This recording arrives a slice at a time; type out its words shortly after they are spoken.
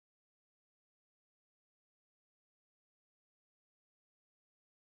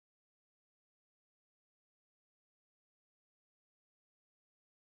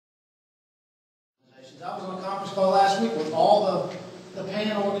I was on a conference call last week with all the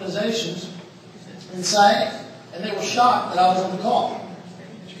PAN organizations in SAG, and they were shocked that I was on the call.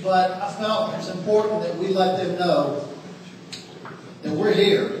 But I felt it was important that we let them know that we're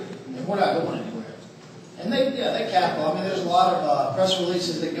here and we're not going anywhere. And they capital. I mean, there's a lot of press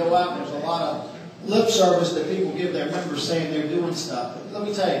releases that go out. There's a lot of lip service that people give their members saying they're doing stuff. But let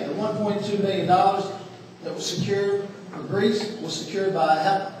me tell you, the $1.2 million that was secured for Greece was secured by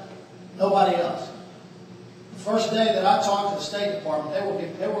AHEPA. Nobody else. The first day that I talked to the State Department, they were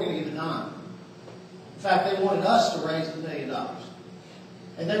going to give it 9. In fact, they wanted us to raise $1 million.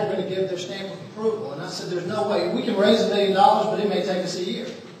 And they were going to give their stamp of approval. And I said, there's no way. We can raise $1 million, but it may take us a year.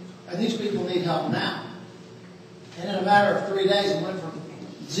 And these people need help now. And in a matter of 3 days, it went from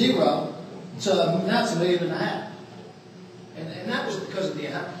 0 to now it's $1.5 million. And that was because of the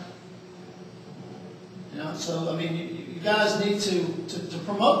AHEPA. You know, so I mean, you guys need to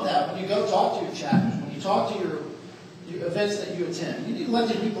promote that when you go talk to your chapters, when you talk to your events that you attend. You need to let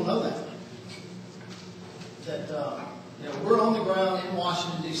the people know that. That you know, we're on the ground in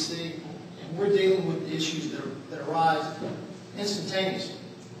Washington, D.C., and we're dealing with issues that arise instantaneously.